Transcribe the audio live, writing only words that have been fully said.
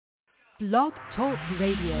Blog Talk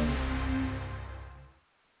Radio.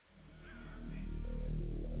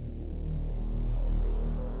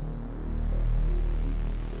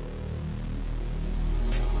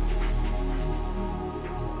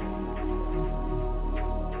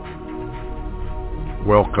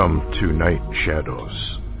 Welcome to Night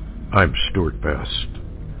Shadows. I'm Stuart Best,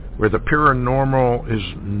 where the paranormal is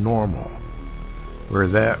normal, where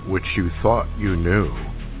that which you thought you knew,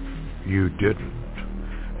 you didn't,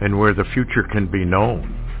 and where the future can be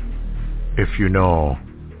known if you know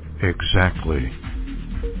exactly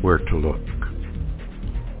where to look.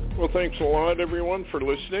 Well, thanks a lot, everyone, for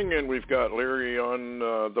listening, and we've got Larry on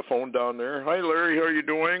the phone down there. Hi, Larry. How are you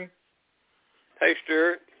doing? Hey,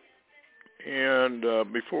 Stuart.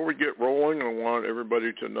 And before we get rolling, I want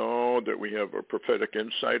everybody to know that we have a Prophetic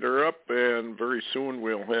Insider up, and very soon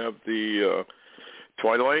we'll have the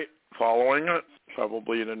Twilight following it,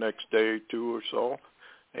 probably in the next day or two or so.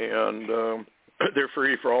 And they're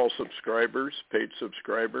free for all subscribers, paid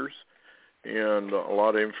subscribers, and a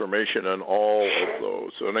lot of information on all of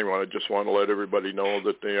those. So anyway, I just want to let everybody know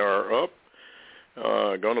that they are up.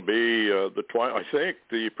 Going to be I think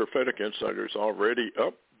the Prophetic Insider is already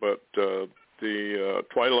up, but the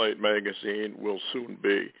Twilight magazine will soon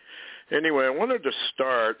be. Anyway, I wanted to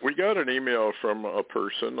start. We got an email from a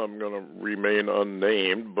person. I'm going to remain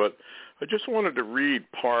unnamed, but I just wanted to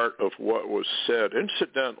read part of what was said.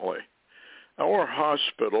 Incidentally, our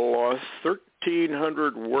hospital lost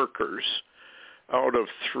 1,300 workers out of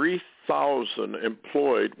 3,000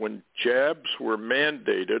 employed when jabs were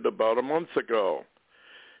mandated about a month ago.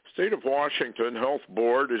 State of Washington Health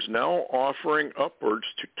Board is now offering upwards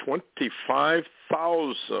to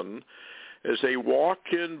 $25,000 as a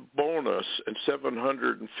walk-in bonus and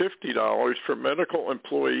 $750 for medical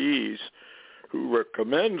employees who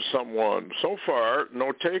recommend someone. So far,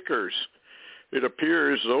 no takers. It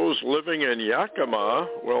appears those living in Yakima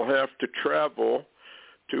will have to travel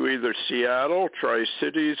to either Seattle,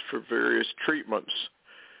 Tri-Cities for various treatments.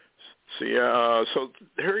 So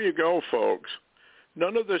here you go, folks.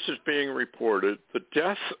 None of this is being reported. The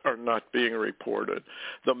deaths are not being reported.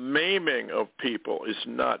 The maiming of people is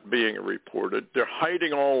not being reported. They're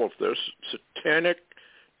hiding all of this, satanic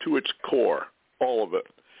to its core, all of it.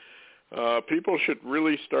 People should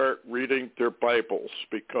really start reading their Bibles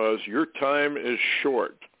because your time is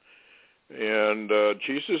short. And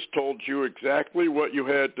Jesus told you exactly what you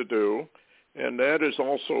had to do, and that has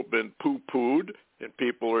also been poo-pooed. And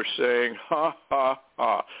people are saying, ha, ha,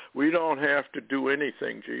 ha, we don't have to do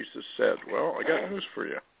anything, Jesus said. Well, I got news for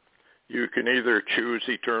you. You can either choose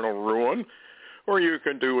eternal ruin, or you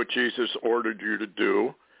can do what Jesus ordered you to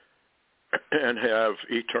do and have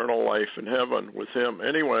eternal life in heaven with him.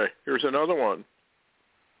 Anyway, here's another one.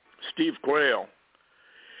 Steve Quayle.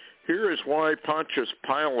 Here is why Pontius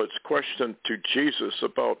Pilate's question to Jesus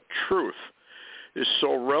about truth is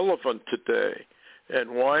so relevant today, and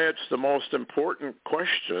why it's the most important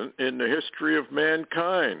question in the history of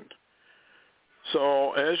mankind.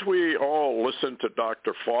 So as we all listen to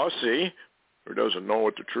Dr. Fauci, who doesn't know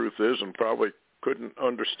what the truth is and probably couldn't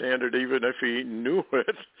understand it even if he knew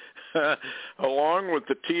it, along with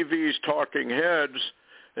the TV's talking heads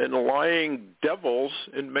and lying devils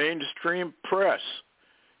in mainstream press,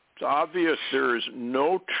 it's obvious there is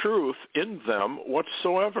no truth in them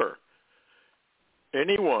whatsoever.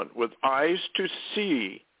 Anyone with eyes to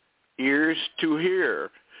see, ears to hear,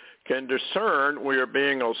 can discern we are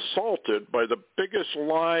being assaulted by the biggest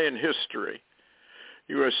lie in history.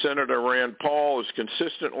 U.S. Senator Rand Paul has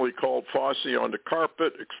consistently called Fauci on the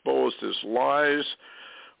carpet, exposed his lies,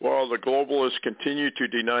 while the globalists continue to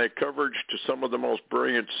deny coverage to some of the most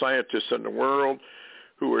brilliant scientists in the world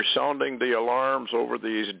who are sounding the alarms over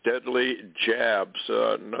these deadly jabs.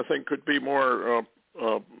 Nothing could be more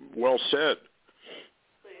well said.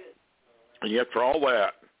 And yet for all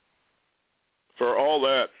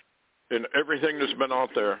that, and everything that's been out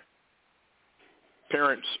there,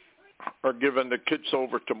 parents are giving the kids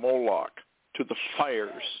over to Moloch, to the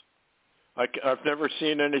fires. I've never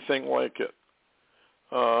seen anything like it.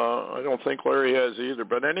 I don't think Larry has either.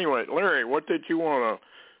 But anyway, Larry, what did you want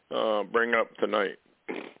to bring up tonight?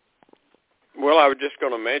 Well, I was just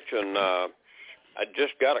going to mention I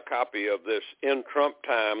just got a copy of this In Trump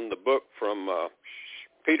Time, the book from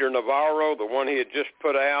Peter Navarro, the one he had just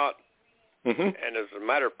put out. Mm-hmm. And as a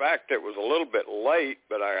matter of fact, it was a little bit late,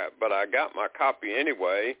 but I got my copy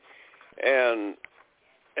anyway. And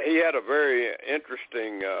he had a very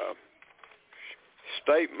interesting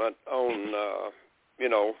statement on,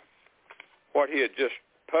 what he had just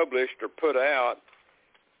published or put out.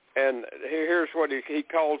 And here's what he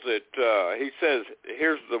calls it. He says,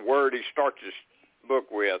 here's the word he starts his book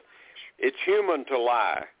with. it's human to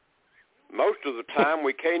lie. Most of the time,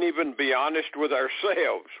 we can't even be honest with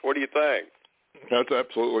ourselves. What do you think? That's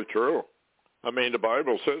absolutely true. I mean, the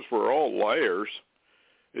Bible says we're all liars.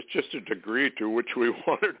 It's just a degree to which we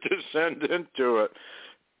want to descend into it.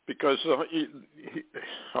 Because,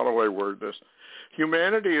 how do I word this?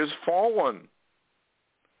 Humanity is fallen.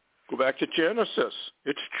 Go back to Genesis.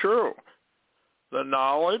 It's true. The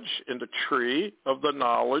knowledge in the tree of the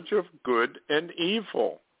knowledge of good and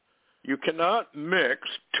evil. You cannot mix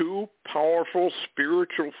two powerful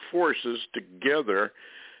spiritual forces together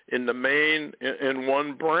in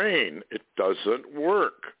one brain. It doesn't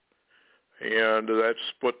work. And that's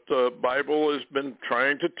what the Bible has been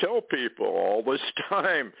trying to tell people all this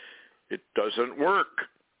time. It doesn't work.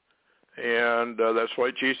 And that's why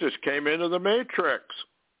Jesus came into the matrix,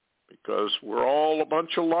 because we're all a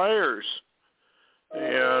bunch of liars.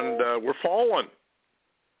 And we're fallen.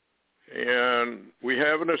 And we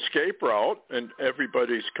have an escape route, and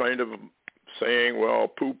everybody's kind of saying, well,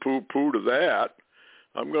 poo to that.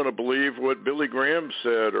 I'm going to believe what Billy Graham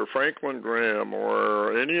said or Franklin Graham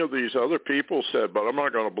or any of these other people said, but I'm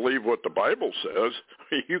not going to believe what the Bible says.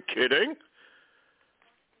 Are you kidding?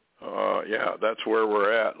 Yeah, that's where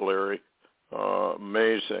we're at, Larry.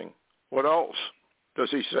 Amazing. What else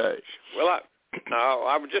does he say? Well,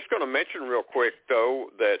 I was just going to mention real quick,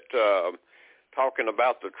 though, that talking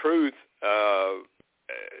about the truth,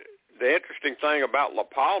 the interesting thing about La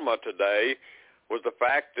Palma today was the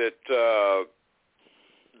fact that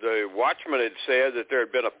the watchman had said that there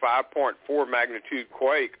had been a 5.4 magnitude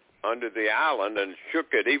quake under the island and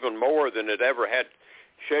shook it even more than it ever had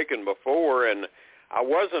shaken before. And I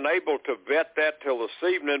wasn't able to vet that till this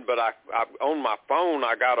evening, but I on my phone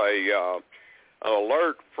I got an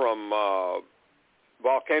alert from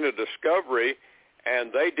Volcano Discovery,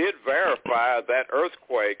 and they did verify that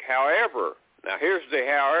earthquake. However, now here's the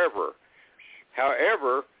however.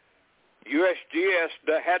 However, USGS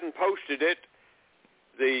hadn't posted it.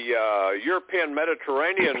 The European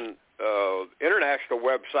Mediterranean International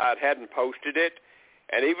website hadn't posted it,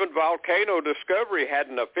 and even Volcano Discovery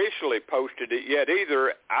hadn't officially posted it yet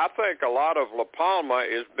either. I think a lot of La Palma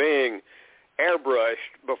is being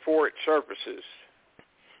airbrushed before it surfaces.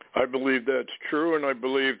 I believe that's true, and I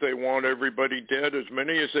believe they want everybody dead, as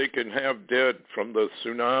many as they can have dead from the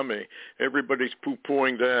tsunami. Everybody's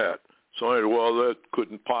poo-pooing that. So, well, that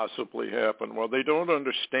couldn't possibly happen. Well, they don't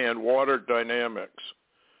understand water dynamics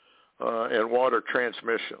and water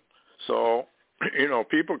transmission. So,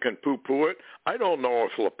 people can poo-poo it. I don't know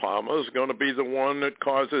if La Palma is going to be the one that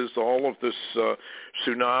causes all of this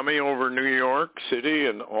tsunami over New York City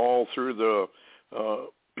and all through the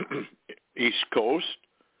East Coast.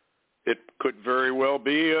 It could very well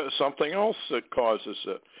be something else that causes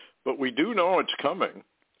it. But we do know it's coming,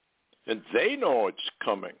 and they know it's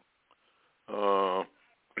coming.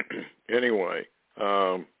 Anyway,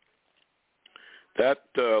 that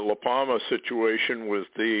La Palma situation with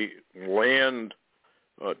the land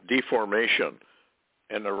deformation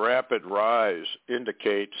and the rapid rise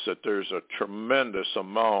indicates that there's a tremendous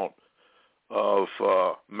amount of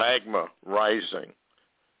magma rising,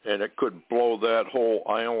 and it could blow that whole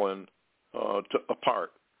island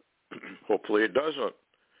apart. Hopefully it doesn't.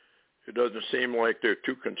 It doesn't seem like they're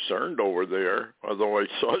too concerned over there, although I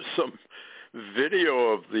saw some video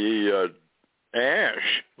of the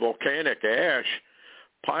ash, volcanic ash,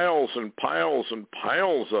 piles and piles and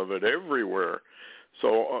piles of it everywhere.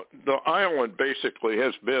 So the island basically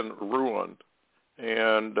has been ruined,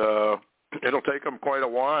 and it'll take them quite a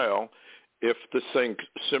while if this thing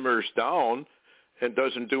simmers down and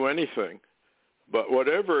doesn't do anything. But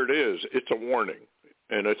whatever it is, it's a warning,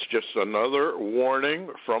 and it's just another warning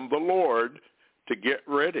from the Lord to get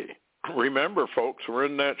ready. Remember, folks, we're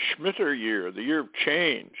in that Shemitah year, the year of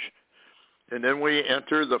change, and then we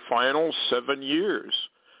enter the final 7 years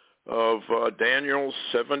of Daniel's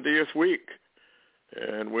 70th week,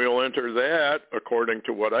 and we'll enter that, according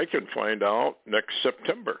to what I can find out, next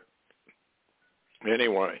September.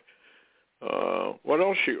 Anyway, what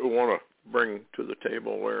else you want to bring to the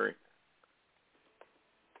table, Larry?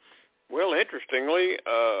 Well, interestingly,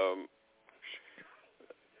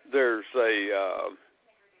 there's a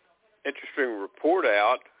interesting report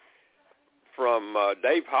out from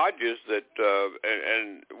Dave Hodges that,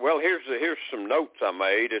 well, here's some notes I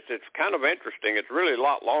made. It's kind of interesting. It's really a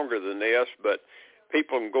lot longer than this, but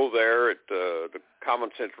people can go there at the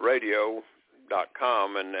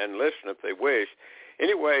commonsenseradio.com and listen if they wish.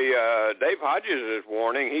 Anyway, Dave Hodges is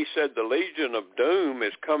warning. He said the Legion of Doom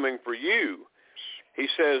is coming for you. He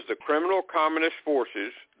says the criminal communist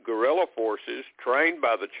forces, guerrilla forces, trained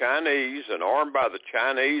by the Chinese and armed by the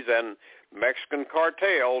Chinese and Mexican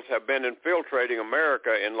cartels have been infiltrating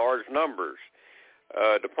America in large numbers.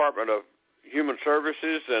 Department of Human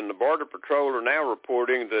Services and the Border Patrol are now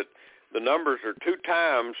reporting that the numbers are 2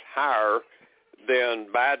 times higher than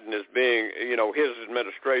Biden is being, his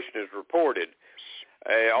administration is reported.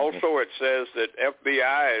 Also, it says that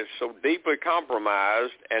FBI is so deeply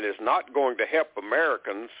compromised and is not going to help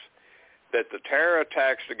Americans that the terror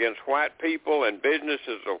attacks against white people and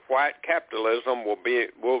businesses of white capitalism will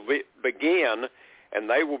begin, and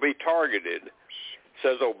they will be targeted.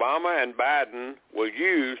 Says Obama and Biden will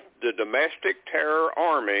use the domestic terror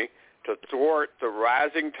army to thwart the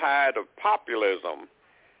rising tide of populism.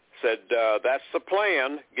 Said that's the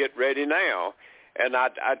plan. Get ready now. And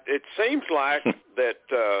it seems like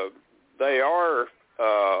that they are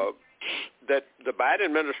that the Biden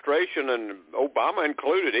administration, and Obama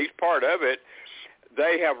included, he's part of it,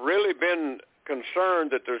 they have really been concerned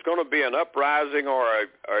that there's going to be an uprising or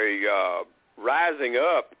a rising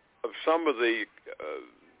up of some of the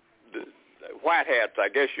white hats, I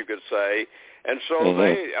guess you could say. And so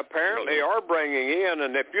they apparently are bringing in,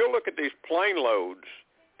 and if you look at these plane loads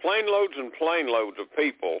of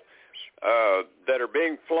people that are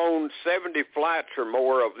being flown, 70 flights or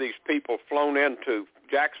more of these people flown into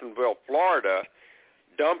Jacksonville, Florida,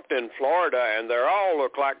 dumped in Florida, and they all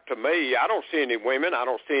look like, to me, I don't see any women, I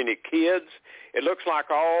don't see any kids. It looks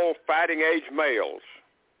like all fighting-age males.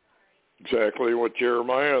 Exactly what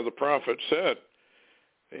Jeremiah the prophet said.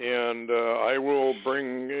 And I will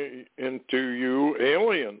bring into you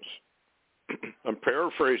aliens. I'm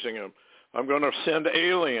paraphrasing him. I'm going to send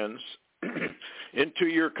aliens into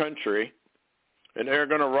your country, and they're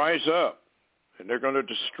going to rise up, and they're going to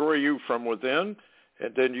destroy you from within,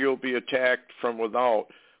 and then you'll be attacked from without.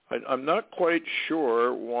 I'm not quite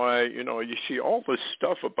sure why, you see all this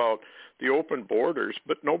stuff about the open borders,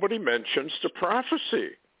 but nobody mentions the prophecy.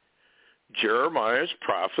 Jeremiah's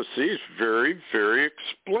prophecy is very, very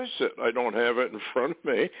explicit. I don't have it in front of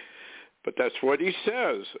me, but that's what he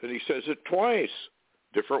says, and he says it twice,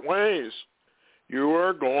 different ways. You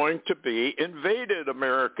are going to be invaded,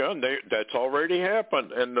 America, and that's already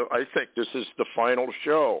happened, and I think this is the final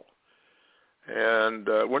show. And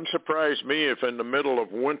it wouldn't surprise me if in the middle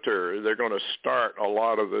of winter they're going to start a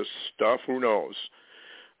lot of this stuff. Who knows?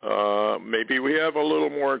 Maybe we have a little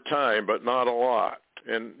more time, but not a lot.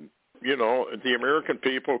 And, the American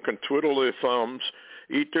people can twiddle their thumbs,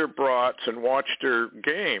 eat their brats, and watch their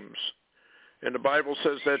games. And the Bible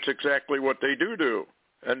says that's exactly what they do.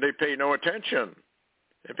 And they pay no attention.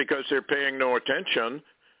 And because they're paying no attention,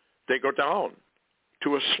 they go down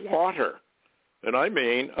to a slaughter. And I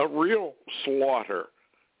mean a real slaughter.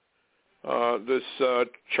 This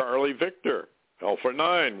Charlie Victor, Alpha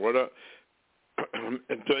 9,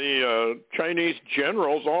 the Chinese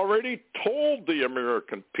generals already told the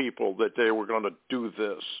American people that they were going to do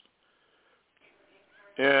this.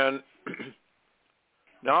 And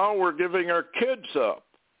now we're giving our kids up.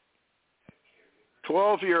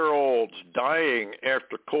 12-year-olds dying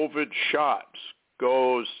after COVID shots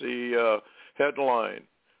goes the headline,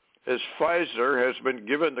 as Pfizer has been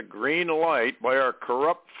given the green light by our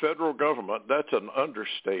corrupt federal government. That's an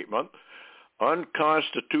understatement.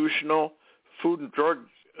 Unconstitutional Food and Drug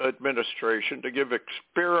Administration to give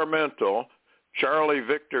experimental Charlie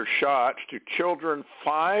Victor shots to children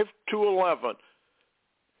 5 to 11.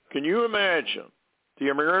 Can you imagine? The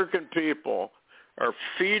American people are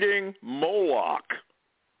feeding Moloch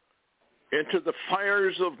into the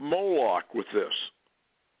fires of Moloch with this.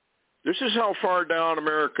 This is how far down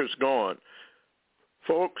America's gone.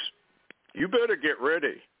 Folks, you better get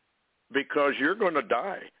ready because you're going to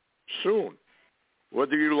die soon.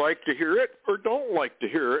 Whether you like to hear it or don't like to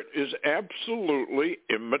hear it is absolutely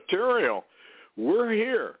immaterial. We're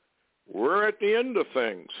here. We're at the end of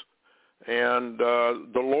things. And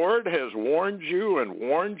the Lord has warned you and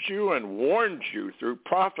warned you and warned you through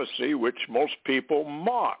prophecy, which most people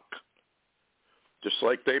mock. Just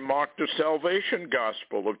like they mocked the salvation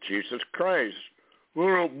gospel of Jesus Christ. We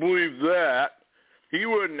don't believe that. He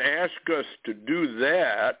wouldn't ask us to do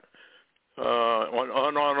that.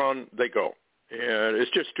 On they go. And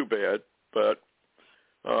it's just too bad. But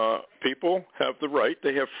people have the right.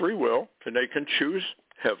 They have free will, and they can choose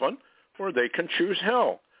heaven or they can choose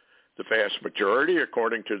hell. The vast majority,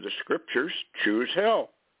 according to the scriptures, choose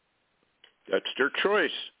hell. That's their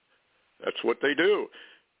choice. That's what they do.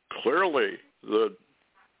 Clearly, the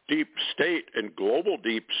deep state and global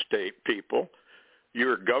deep state people,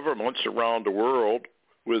 your governments around the world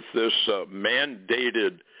with this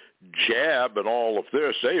mandated jab and all of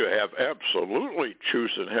this, they have absolutely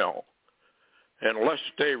chosen hell. Unless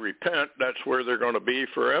they repent, that's where they're going to be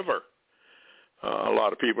forever. A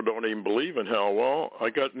lot of people don't even believe in hell. Well, I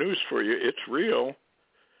got news for you. It's real.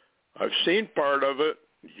 I've seen part of it.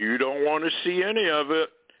 You don't want to see any of it.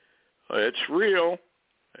 It's real,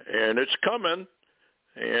 and it's coming,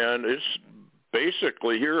 and it's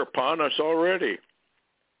basically here upon us already.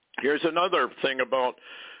 Here's another thing about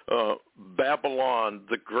Babylon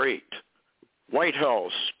the Great. White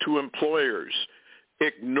House to employers: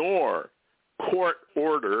 ignore court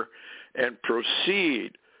order and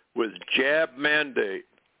proceed with jab mandate.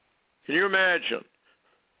 Can you imagine?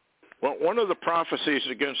 Well, one of the prophecies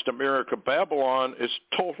against America, Babylon, is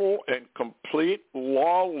total and complete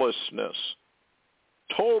lawlessness.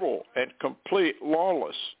 Total and complete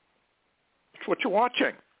lawless. That's what you're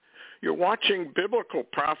watching. You're watching biblical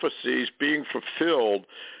prophecies being fulfilled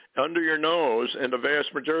under your nose, and the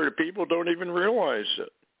vast majority of people don't even realize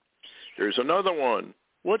it. Here's another one.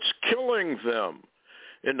 What's killing them?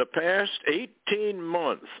 In the past 18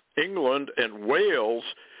 months, England and Wales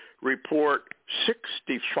report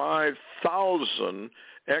 65,000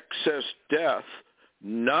 excess deaths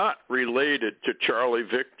not related to Charlie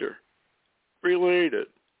Victor. Related.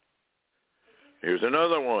 Here's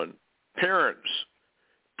another one. Parents,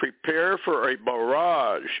 prepare for a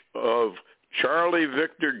barrage of Charlie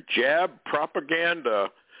Victor jab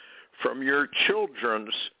propaganda from your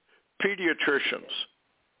children's pediatricians.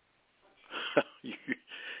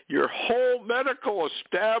 Your whole medical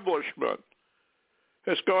establishment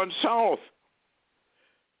has gone south.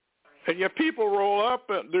 And yet people roll up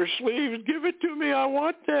their sleeves, give it to me, I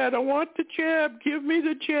want that, I want the jab, give me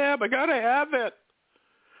the jab, I got to have it.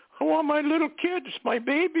 I want my little kids, my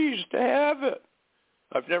babies to have it.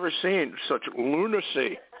 I've never seen such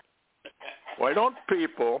lunacy. Why don't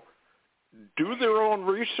people do their own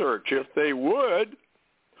research? If they would,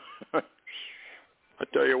 I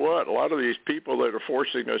tell you what, a lot of these people that are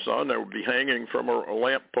forcing us on there would be hanging from a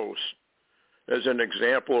lamppost as an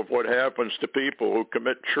example of what happens to people who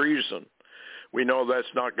commit treason. We know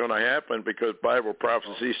that's not going to happen because Bible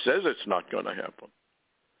prophecy says it's not going to happen.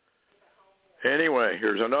 Anyway,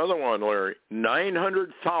 here's another one, Larry.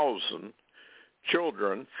 900,000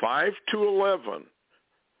 children, 5 to 11,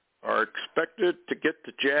 are expected to get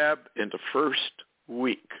the jab in the first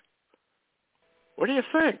week. What do you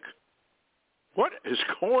think? What is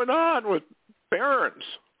going on with parents?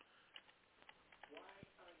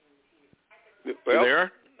 Well,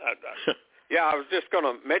 there? Yeah, I was just going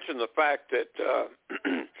to mention the fact that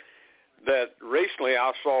that recently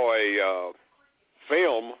I saw a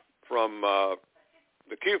film from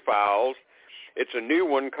the Q-Files. It's a new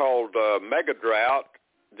one called Mega Drought: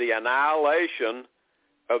 The Annihilation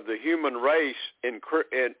of the Human Race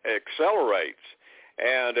Accelerates.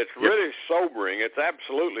 And it's really sobering. It's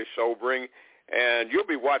absolutely sobering. And you'll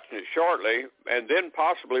be watching it shortly, and then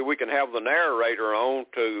possibly we can have the narrator on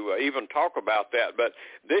to even talk about that. But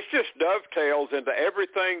this just dovetails into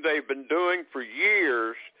everything they've been doing for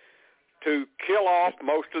years to kill off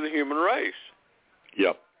most of the human race.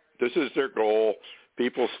 Yep. This is their goal.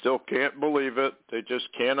 People still can't believe it. They just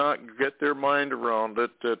cannot get their mind around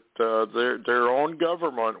it, that their own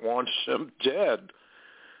government wants them dead.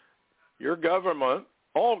 Your government,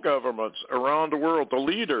 all governments around the world, the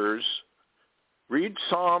leaders, read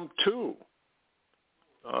Psalm 2.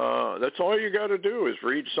 That's all you got to do is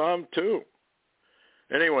read Psalm 2.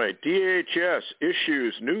 Anyway, DHS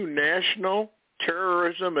issues new national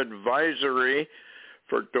terrorism advisory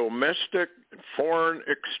for domestic and foreign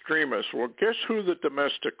extremists. Well, guess who the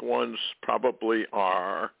domestic ones probably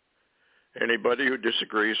are? Anybody who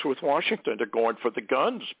disagrees with Washington. They're going for the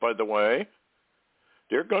guns, by the way.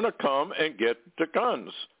 They're going to come and get the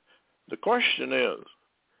guns. The question is,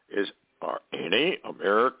 are any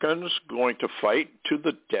Americans going to fight to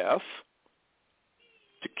the death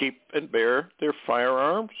to keep and bear their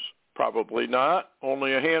firearms? Probably not.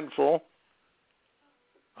 Only a handful.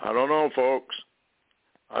 I don't know, folks.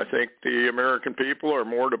 I think the American people are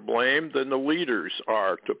more to blame than the leaders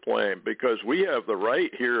are to blame, because we have the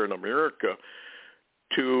right here in America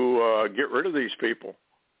to get rid of these people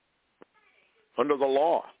under the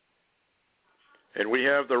law. And we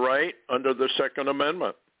have the right under the Second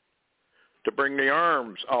Amendment to bring the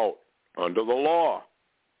arms out under the law.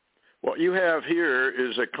 What you have here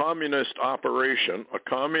is a communist operation, a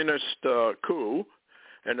communist coup,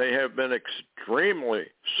 and they have been extremely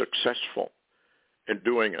successful in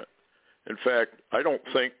doing it. In fact, I don't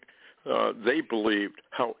think they believed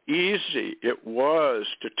how easy it was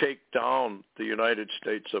to take down the United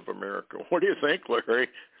States of America. What do you think, Larry?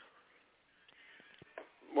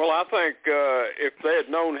 Well, I think if they had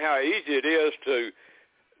known how easy it is to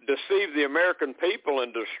deceive the American people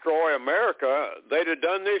and destroy America, they'd have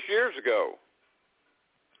done this years ago.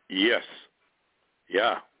 Yes.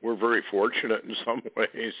 Yeah, we're very fortunate in some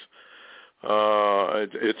ways.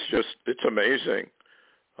 It's amazing.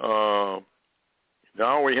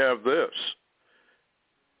 Now we have this.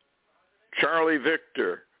 Charlie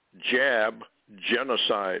Victor, jab,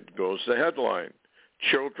 genocide, goes the headline.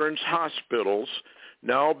 Children's hospitals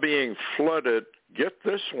now being flooded, get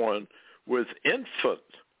this one, with infant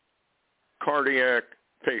cardiac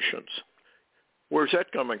patients. Where's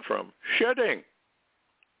that coming from? Shedding.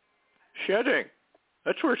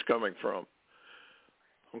 That's where it's coming from.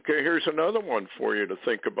 Okay, here's another one for you to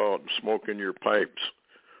think about smoking your pipes.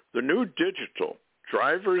 The new digital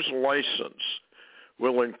driver's license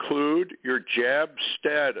will include your jab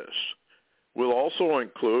status, will also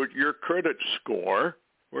include your credit score.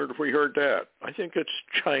 Where have we heard that? I think it's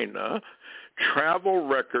China, travel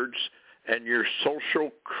records, and your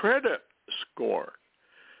social credit score.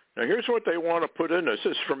 Now, here's what they want to put in. This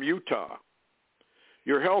is from Utah.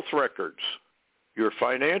 Your health records, your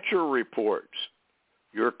financial reports,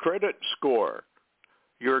 your credit score,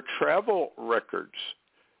 your travel records,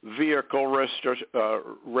 vehicle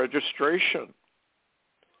registration,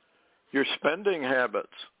 your spending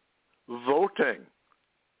habits, voting,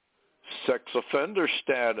 sex offender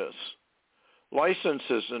status,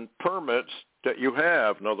 licenses and permits that you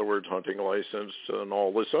have, in other words, hunting license and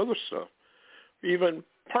all this other stuff, even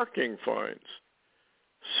parking fines,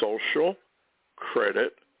 social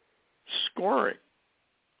credit scoring.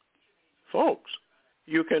 Folks,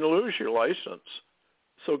 you can lose your license.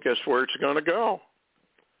 So guess where it's going to go?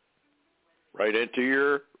 Right into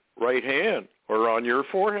your right hand or on your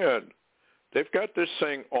forehead. They've got this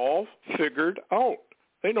thing all figured out.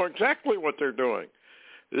 They know exactly what they're doing.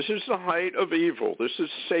 This is the height of evil. This is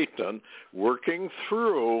Satan working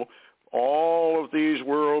through all of these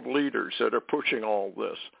world leaders that are pushing all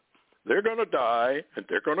this. They're going to die, and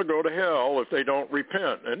they're going to go to hell if they don't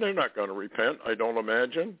repent. And they're not going to repent, I don't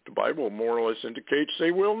imagine. The Bible more or less indicates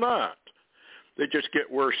they will not. They just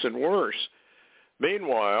get worse and worse.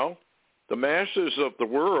 Meanwhile, the masses of the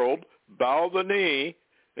world bow the knee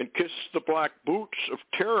and kiss the black boots of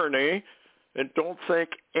tyranny and don't think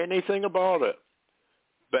anything about it.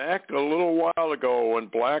 Back a little while ago when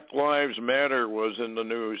Black Lives Matter was in the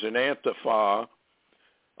news in Antifa,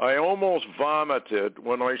 I almost vomited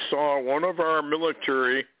when I saw one of our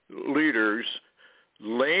military leaders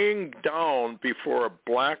laying down before a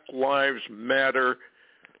Black Lives Matter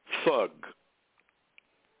thug.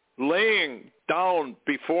 Laying down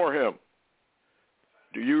before him.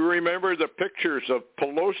 Do you remember the pictures of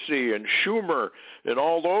Pelosi and Schumer and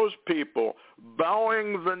all those people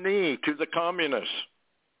bowing the knee to the communists?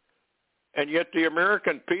 And yet the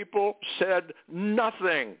American people said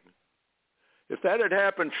nothing. If that had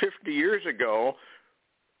happened 50 years ago,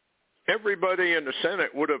 everybody in the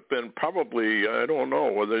Senate would have been probably, I don't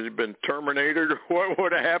know, whether they'd been terminated or what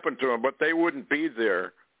would have happened to them, but they wouldn't be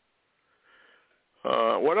there.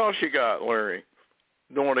 What else you got, Larry?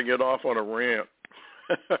 Don't want to get off on a rant.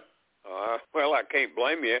 Well, I can't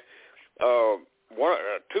blame you.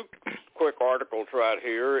 Two quick articles right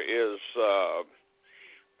here is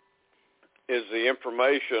the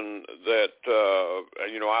information that,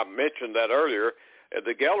 I mentioned that earlier.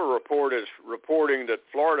 The Geller Report is reporting that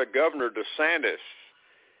Florida Governor DeSantis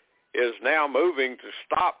is now moving to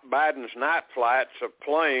stop Biden's night flights of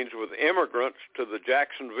planes with immigrants to the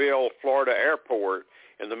Jacksonville, Florida airport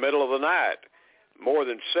in the middle of the night. More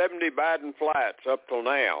than 70 Biden flights up till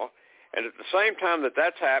now. And at the same time that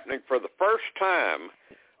that's happening, for the first time,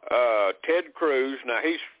 Ted Cruz, now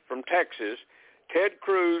he's from Texas, Ted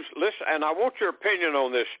Cruz, listen, and I want your opinion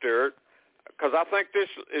on this, Stuart, because I think this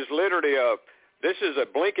is literally this is a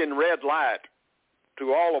blinking red light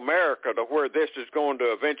to all America to where this is going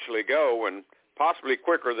to eventually go, and possibly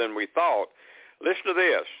quicker than we thought. Listen to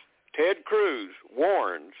this. Ted Cruz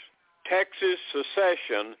warns Texas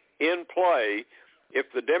secession in play if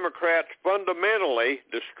the Democrats fundamentally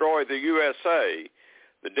destroy the USA.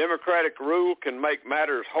 The Democratic rule can make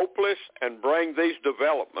matters hopeless and bring these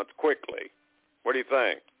developments quickly. What do you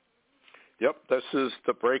think? Yep, this is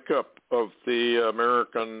the breakup of the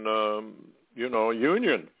American,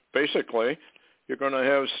 union. Basically, you're going to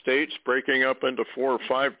have states breaking up into 4 or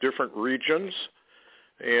 5 different regions,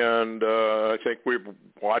 and I think we're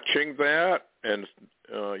watching that, and,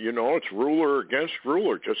 it's ruler against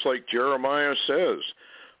ruler, just like Jeremiah says.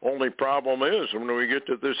 Only problem is when we get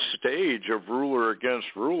to this stage of ruler against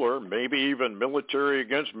ruler, maybe even military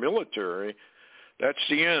against military, that's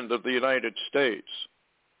the end of the United States.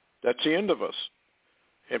 That's the end of us.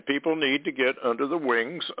 And people need to get under the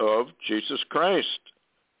wings of Jesus Christ.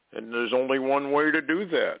 And there's only one way to do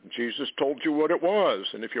that. Jesus told you what it was.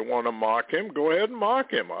 And if you want to mock him, go ahead and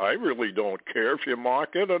mock him. I really don't care if you mock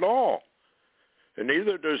it at all. And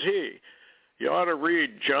neither does he. You ought to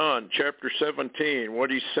read John chapter 17,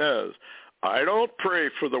 what he says. I don't pray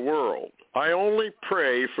for the world. I only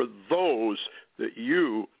pray for those that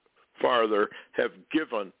you, Father, have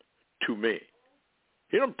given to me.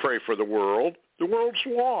 He doesn't pray for the world. The world's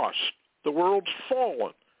lost. The world's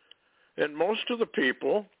fallen. And most of the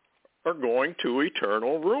people are going to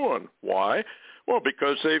eternal ruin. Why? Well,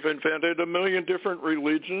 because they've invented a million different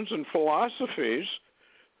religions and philosophies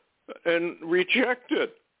and rejected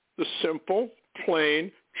the simple,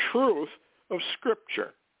 plain truth of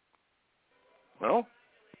Scripture. Well,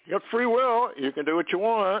 you got free will. You can do what you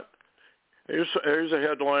want. Here's a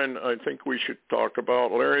headline I think we should talk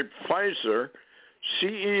about. Larry Pfizer,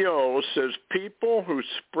 CEO, says people who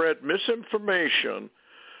spread misinformation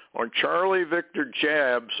on Charlie Victor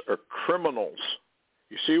jabs are criminals.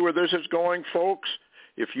 You see where this is going, folks?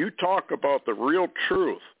 If you talk about the real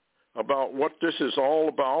truth about what this is all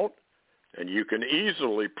about, and you can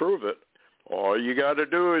easily prove it, all you got to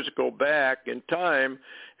do is go back in time,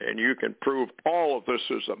 and you can prove all of this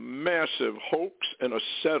is a massive hoax and a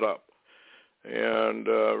setup, and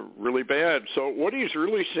really bad. So what he's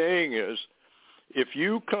really saying is, if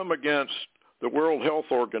you come against the World Health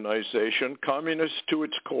Organization, communist to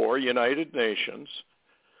its core, United Nations,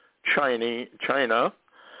 China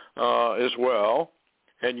as well,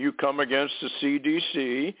 and you come against the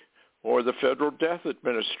CDC or the Federal Death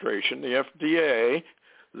Administration, the FDA,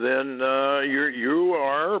 then you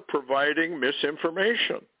are providing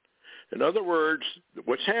misinformation. In other words,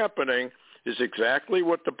 what's happening is exactly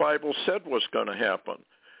what the Bible said was going to happen.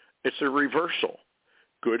 It's a reversal.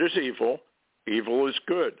 Good is evil, evil is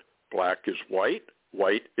good. Black is white,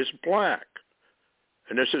 white is black.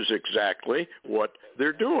 And this is exactly what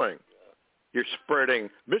they're doing. You're spreading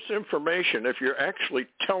misinformation if you're actually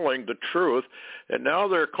telling the truth, and now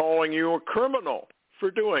they're calling you a criminal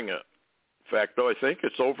for doing it. In fact, though, I think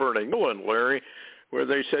it's over in England, Larry, where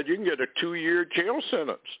they said you can get a 2-year jail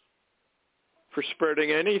sentence for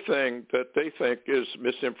spreading anything that they think is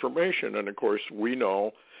misinformation. And, of course, we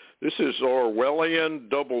know this is Orwellian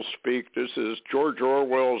doublespeak. This is George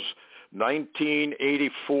Orwell's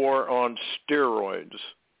 1984 on steroids.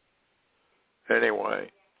 Anyway,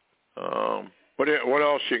 what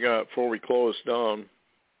else you got before we close down?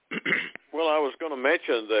 Well, I was going to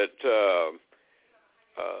mention that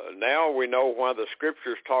now we know why the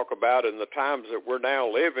Scriptures talk about in the times that we're now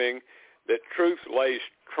living that truth lays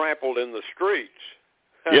trampled in the streets.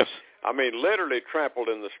 Yes. I mean, literally trampled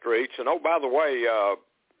in the streets. And, oh, by the way,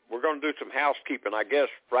 we're going to do some housekeeping, I guess,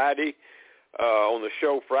 Friday, on the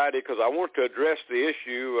show Friday, because I want to address the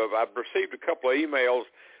issue of I've received a couple of emails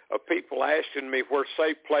of people asking me where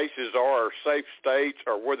safe places are or safe states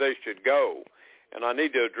or where they should go. And I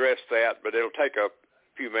need to address that, but it'll take a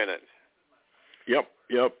few minutes. Yep.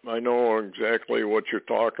 I know exactly what you're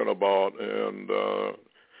talking about. And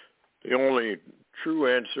the only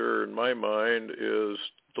true answer in my mind is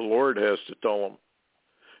the Lord has to tell them.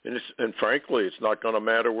 And frankly, it's not going to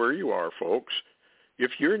matter where you are, folks.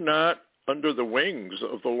 If you're not under the wings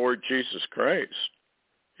of the Lord Jesus Christ,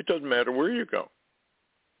 it doesn't matter where you go.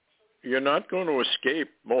 You're not going to escape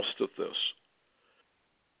most of this.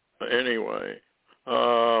 Anyway,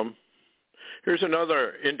 here's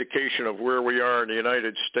another indication of where we are in the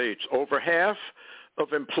United States. Over half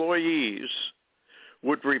of employees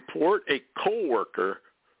would report a coworker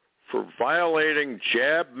for violating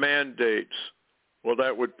jab mandates. Well,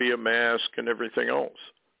 that would be a mask and everything else.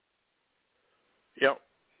 Yep.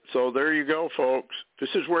 So there you go, folks. This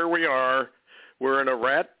is where we are. We're in a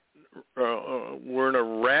rat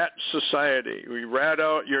society. We rat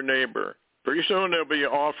out your neighbor. Pretty soon they'll be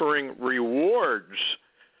offering rewards.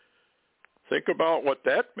 Think about what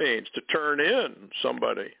that means, to turn in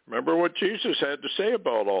somebody. Remember what Jesus had to say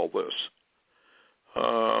about all this.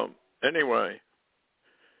 Anyway,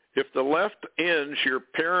 if the left ends your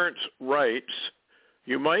parents' rights,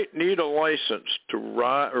 you might need a license to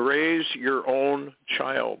raise your own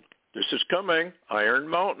child. This is coming. Iron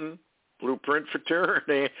Mountain, Blueprint for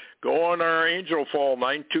Tyranny. Go on our Angel Fall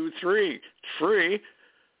 923. It's free.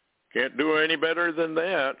 Can't do any better than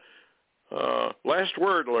that. Last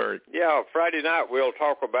word, Larry. Yeah, Friday night we'll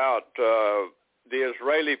talk about the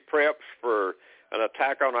Israeli preps for an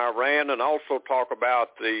attack on Iran, and also talk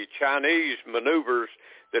about the Chinese maneuvers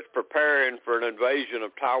that's preparing for an invasion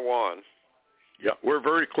of Taiwan. Yeah, we're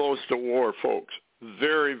very close to war, folks.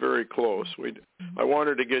 Very, very close. I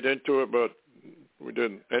wanted to get into it, but we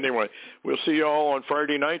didn't. Anyway, we'll see you all on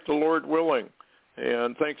Friday night, the Lord willing.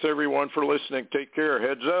 And thanks, everyone, for listening. Take care.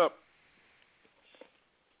 Heads up.